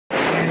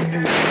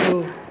knew the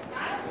book,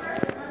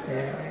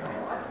 and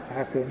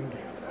I couldn't.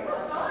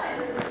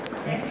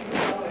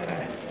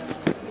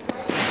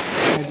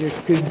 I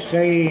just couldn't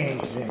say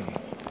anything.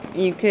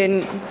 You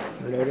couldn't?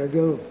 Let her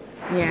go.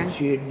 Yeah.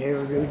 She'd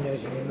never do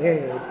nothing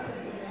bad.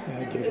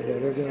 I just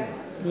let her go.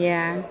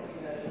 Yeah.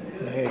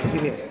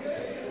 That's it.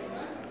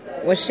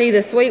 Was she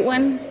the sweet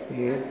one?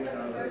 Yeah.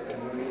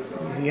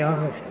 The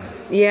youngest.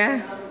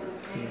 Yeah.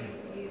 Yeah.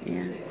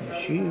 Yeah.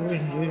 She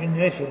wasn't doing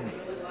nothing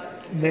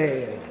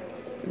bad.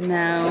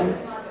 No.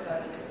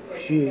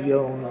 She was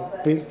on a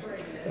big,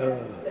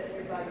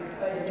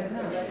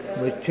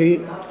 with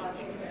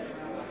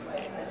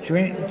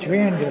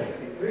Trenda.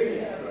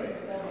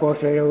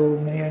 What's that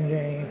old man's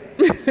name?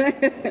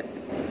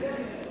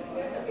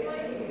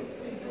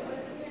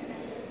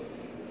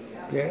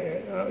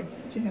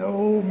 The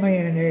old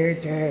man there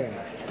at the house.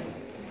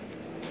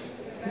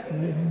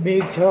 The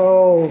big,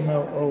 tall,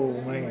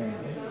 old man.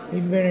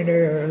 He's been in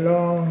there a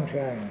long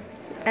time.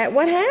 At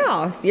what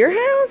house? Your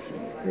house?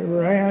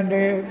 Around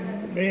there,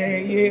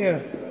 yeah,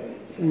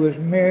 was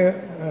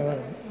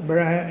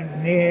Brian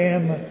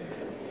Neema,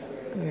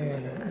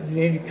 and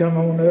then he come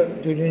on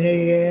up to the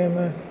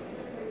Neema,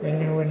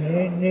 and when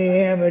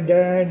Neema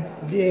died,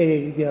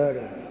 Daddy got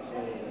her.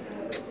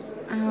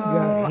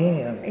 Got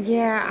him.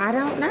 Yeah, I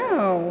don't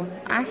know.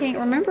 I can't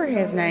remember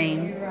his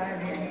name.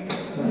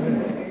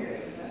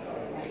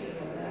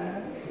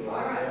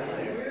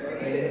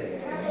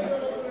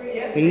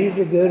 He's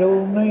a good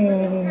old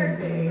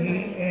man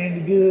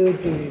and good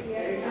to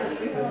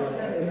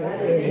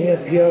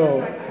help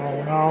y'all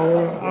on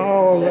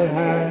all the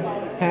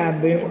high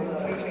bill.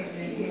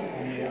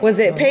 Was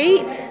it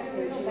Pete?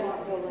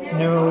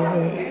 No,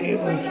 it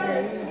was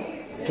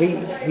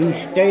Pete. He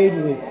stayed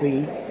with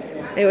Pete.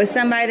 It was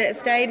somebody that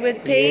stayed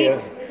with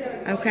Pete?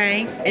 Yeah.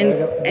 Okay.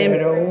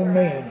 That old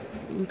man.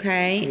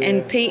 Okay. Yeah.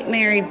 And Pete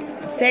married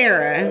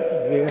Sarah.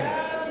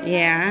 Yeah.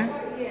 Yeah.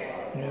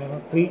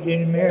 No, Pete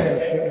didn't marry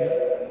Sarah.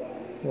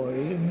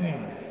 Wait a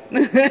minute.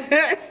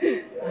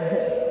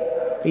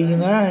 He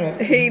might have.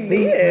 He did.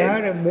 He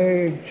might have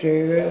married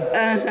Sarah.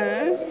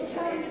 Uh-huh.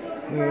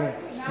 Yeah.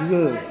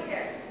 Good.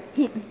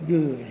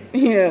 Good.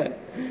 Yeah.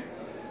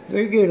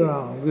 They get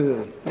along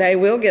good. They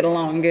will get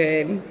along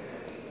good.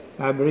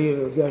 I believe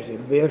they've got the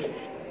best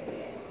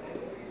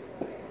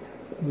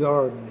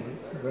garden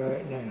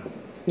right now.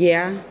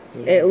 Yeah.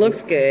 It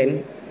looks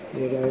good.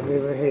 That I've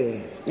ever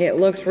had. It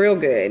looks real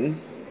good.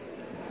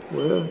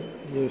 Well,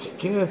 the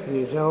stuff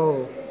is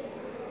all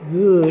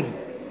good.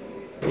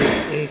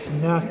 It's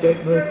not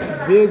that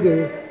much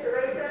bigger.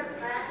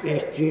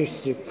 It's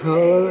just the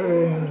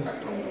color and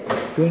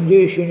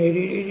condition it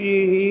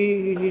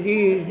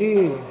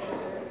is.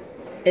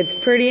 It's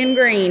pretty and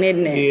green,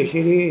 isn't it? Yes,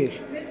 it is.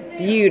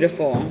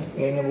 Beautiful.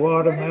 And the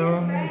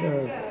watermelons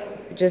are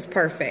just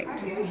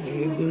perfect.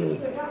 good.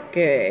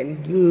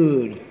 Good.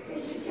 Good.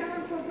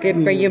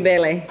 Good for your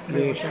belly.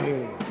 Yes,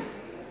 sir.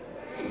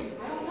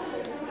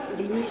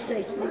 Didn't you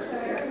say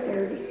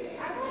 6:30?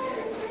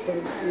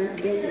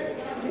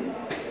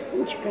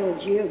 Won't you call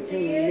Jill and tell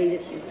her to meet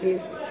us up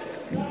here?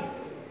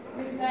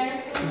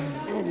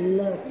 I'd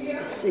love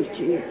to see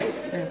Jill.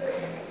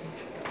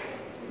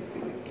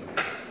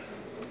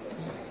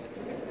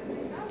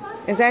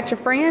 Is that your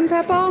friend,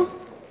 Papaw?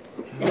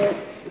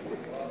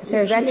 So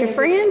is that your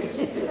friend?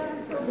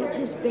 That's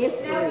his best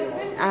friend.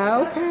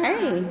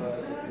 Okay.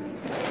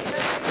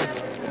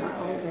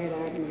 All that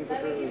I've never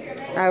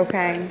heard.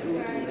 Okay. I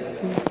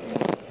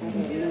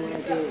have no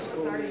idea what's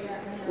going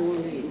on.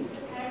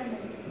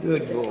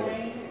 Good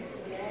boy.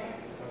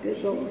 Good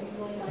boy.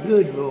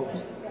 Good boy.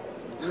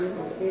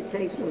 Well, it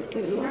takes us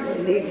too long to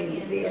live in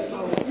the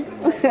vehicle.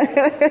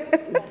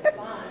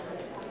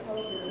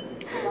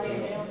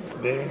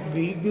 Better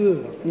be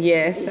good.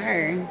 Yes,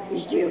 sir.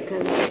 Is Jill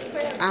coming?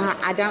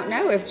 I don't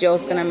know if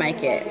Jill's going to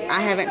make it. I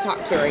haven't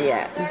talked to her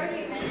yet.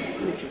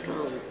 What's your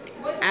call?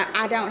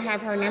 I don't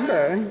have her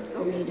number.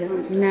 Oh, you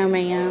don't? No,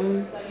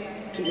 ma'am.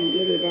 Can you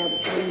get it out of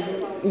the phone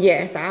book?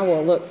 Yes, I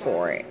will look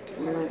for it.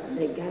 Well,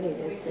 they got it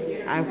up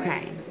there.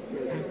 Okay.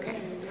 Okay.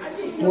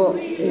 Well,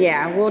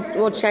 yeah,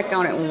 we'll check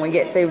on it when we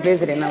get through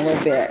visiting a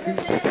little bit.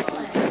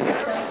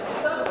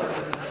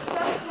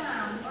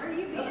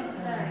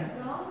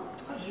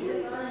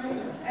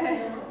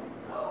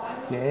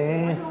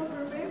 Yeah.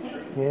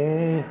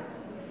 Yeah.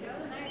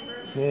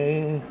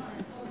 Yeah.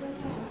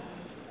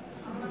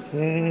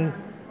 Yeah.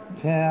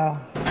 Cow.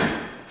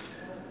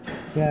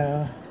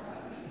 Cow.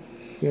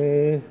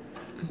 Yeah.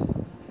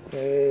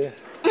 Yeah.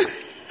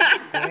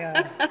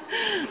 Yeah.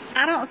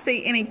 I don't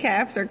see any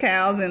calves or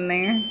cows in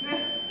there.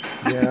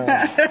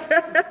 Yeah.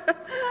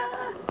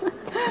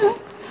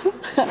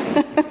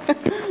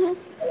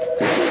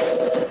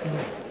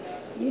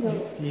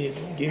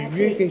 Did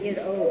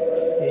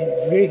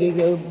Ricky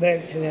go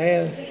back to the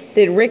house?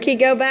 Did Ricky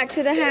go back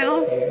to the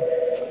house?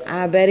 Yeah.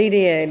 I bet he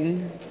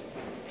did.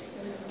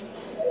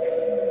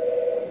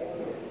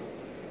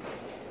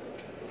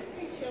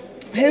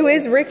 Who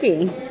is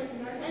Ricky?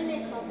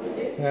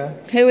 Huh?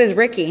 Who is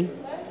Ricky?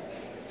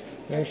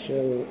 That's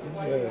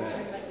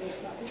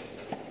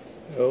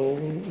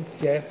old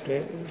chap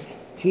that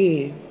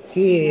kid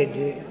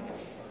that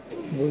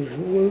was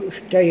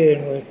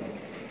staying with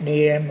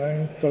them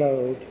and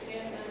Claude.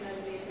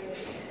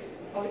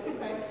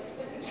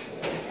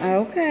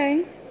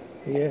 Okay.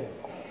 Yeah.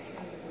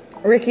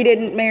 Ricky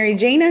didn't marry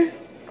Gina?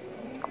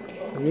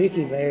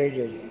 Ricky married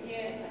her.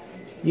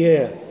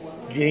 Yeah,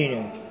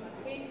 Gina.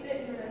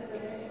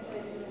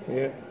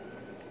 Yeah.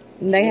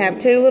 And they have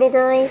 2 little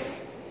girls?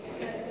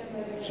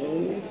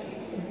 Gina.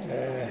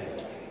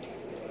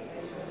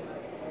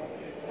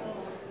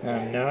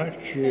 I'm not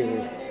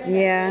sure.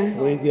 Yeah.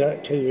 We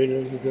got 2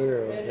 little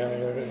girls. I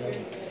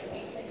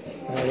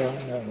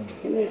don't know.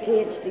 How many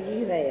kids do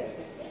you have?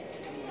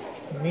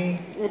 Me?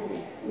 How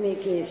many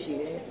kids you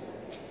have?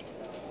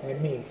 How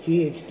many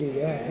kids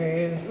did I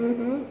have?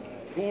 Mm-hmm.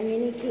 How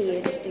many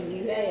kids do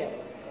you have?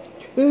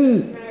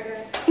 2.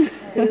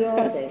 Who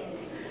are they?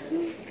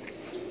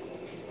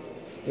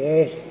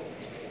 Yes.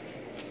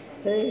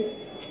 Who?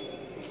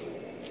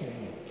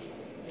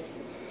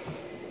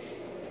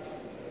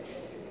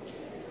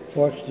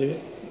 What's the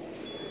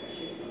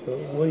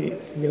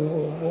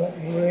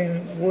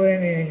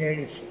women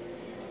that's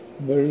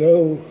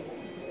below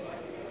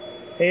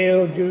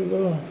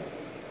eligible?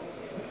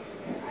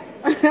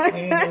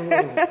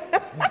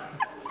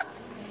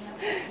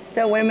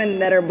 The women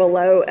that are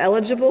below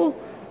eligible?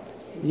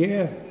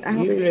 Yeah,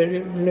 Okay.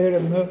 you let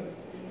them up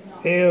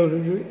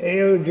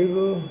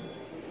eligible.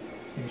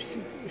 And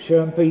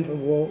some people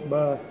walk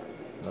by,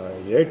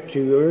 they're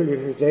too early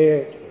for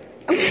that.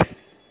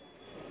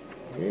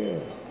 Yeah.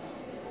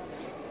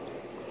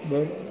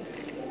 But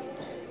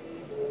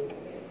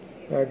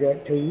I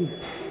got 2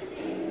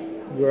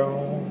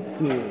 grown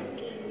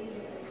kids.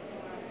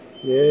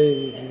 The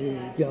others is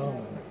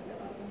gone.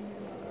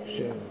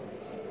 So,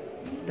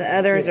 The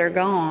others are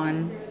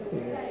gone. yeah.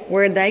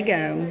 Where'd they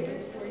go?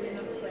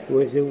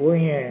 With the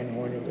wind,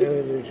 when the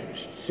others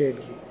said,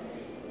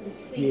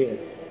 yeah.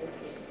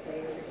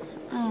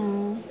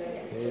 Oh,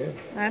 Yeah.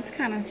 that's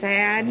kind of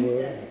sad.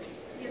 Well,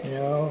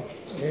 no,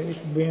 it's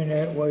been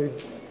that way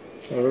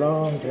a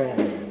long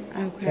time.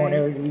 Okay.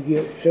 Whenever you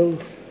get so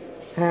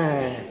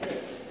high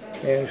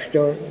and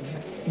start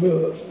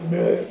buh,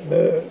 buh,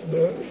 buh,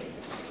 buh,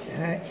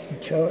 high,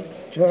 talk,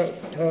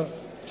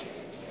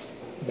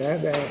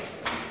 bye-bye.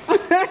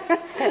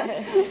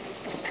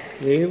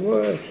 It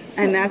was.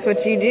 And that's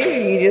what you do?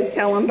 You just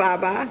tell them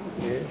bye-bye?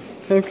 Yeah.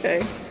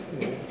 Okay.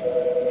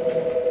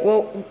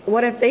 Well,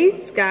 what if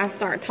these guys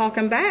start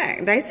talking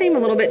back? They seem a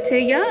little bit too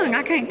young.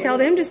 I can't tell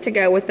them just to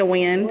go with the What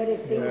wind.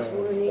 if these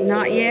weren't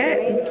Not yet?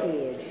 grandkids?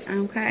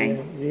 Okay.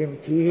 Them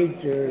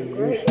kids are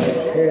just as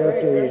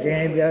healthy as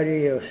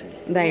anybody else's.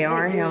 They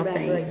are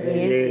healthy. And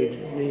Yeah.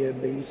 they'll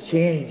be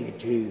tended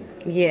to.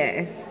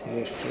 Yes.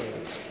 Yes, sir.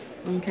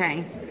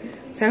 Okay.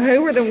 So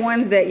who were the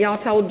ones that y'all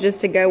told just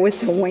to go with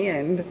the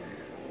wind?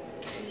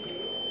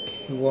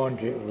 The ones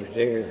that was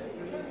there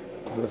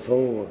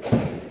before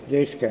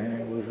this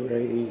kind was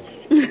raised.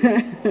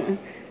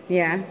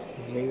 Yeah.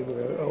 They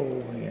were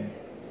old men.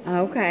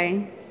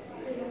 Okay.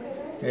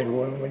 And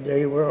when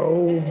they were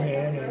old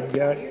men and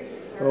got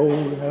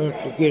old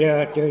enough to get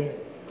out there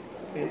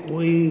and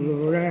weave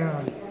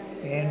around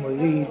and with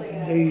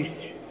these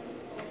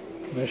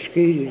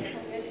mosquitoes.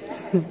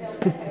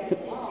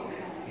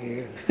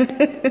 Yeah.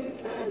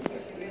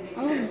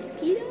 Oh,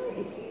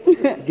 mosquitoes?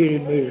 Did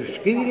a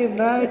mosquito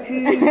bite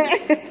you?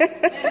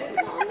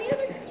 Call me a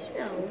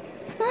mosquito.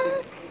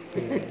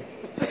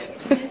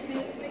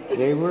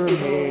 They were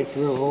bad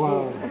for a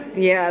while.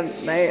 Yeah,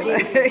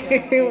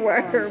 they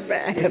were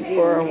bad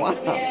for a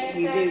while.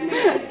 You do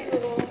know.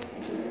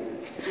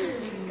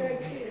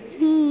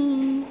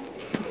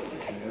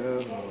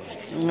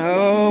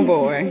 Oh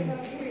boy.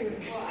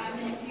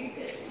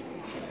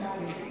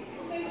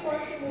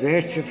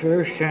 That's the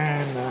first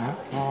time my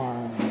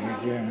arm was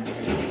done.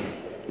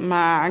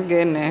 My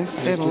goodness.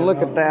 Just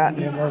look at that.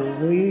 You know,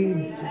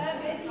 weed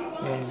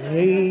and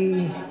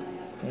lead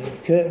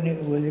and cutting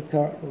it with a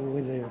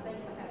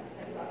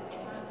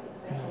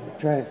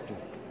tractor.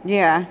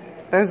 Yeah.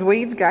 Those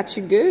weeds got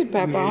you good,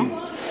 Papaw.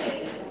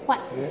 What?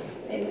 Look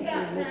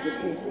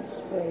at this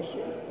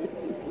expression.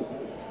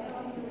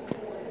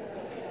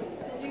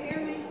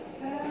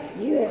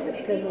 You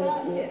haven't come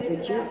up yet,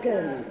 but you're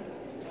coming.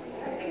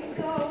 I'm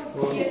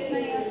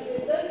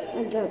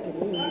talking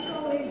to you.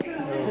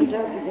 I'm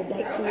talking to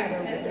that kid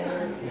over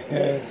there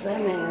that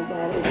somehow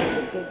got into the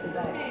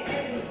paperback.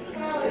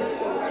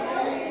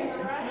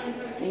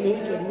 And he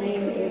can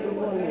name every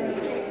one of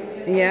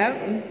them. Yep.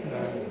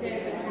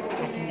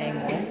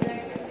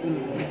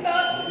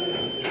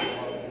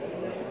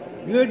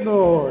 Good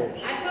boys.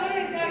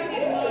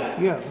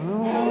 Yeah.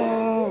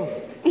 Oh.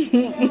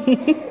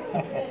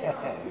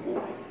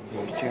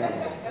 Good job.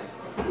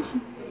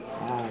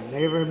 I'll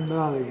never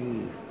bother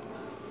you.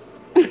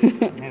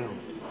 No.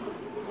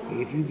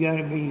 If you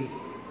gotta be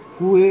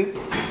whipped,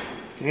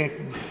 that's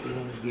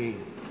gonna get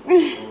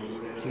it.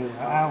 So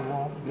I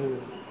won't do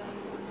it.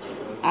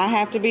 I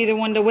have to be the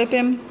one to whip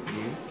him?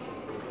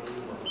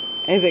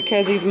 Is it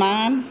 'cause he's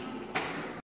mine?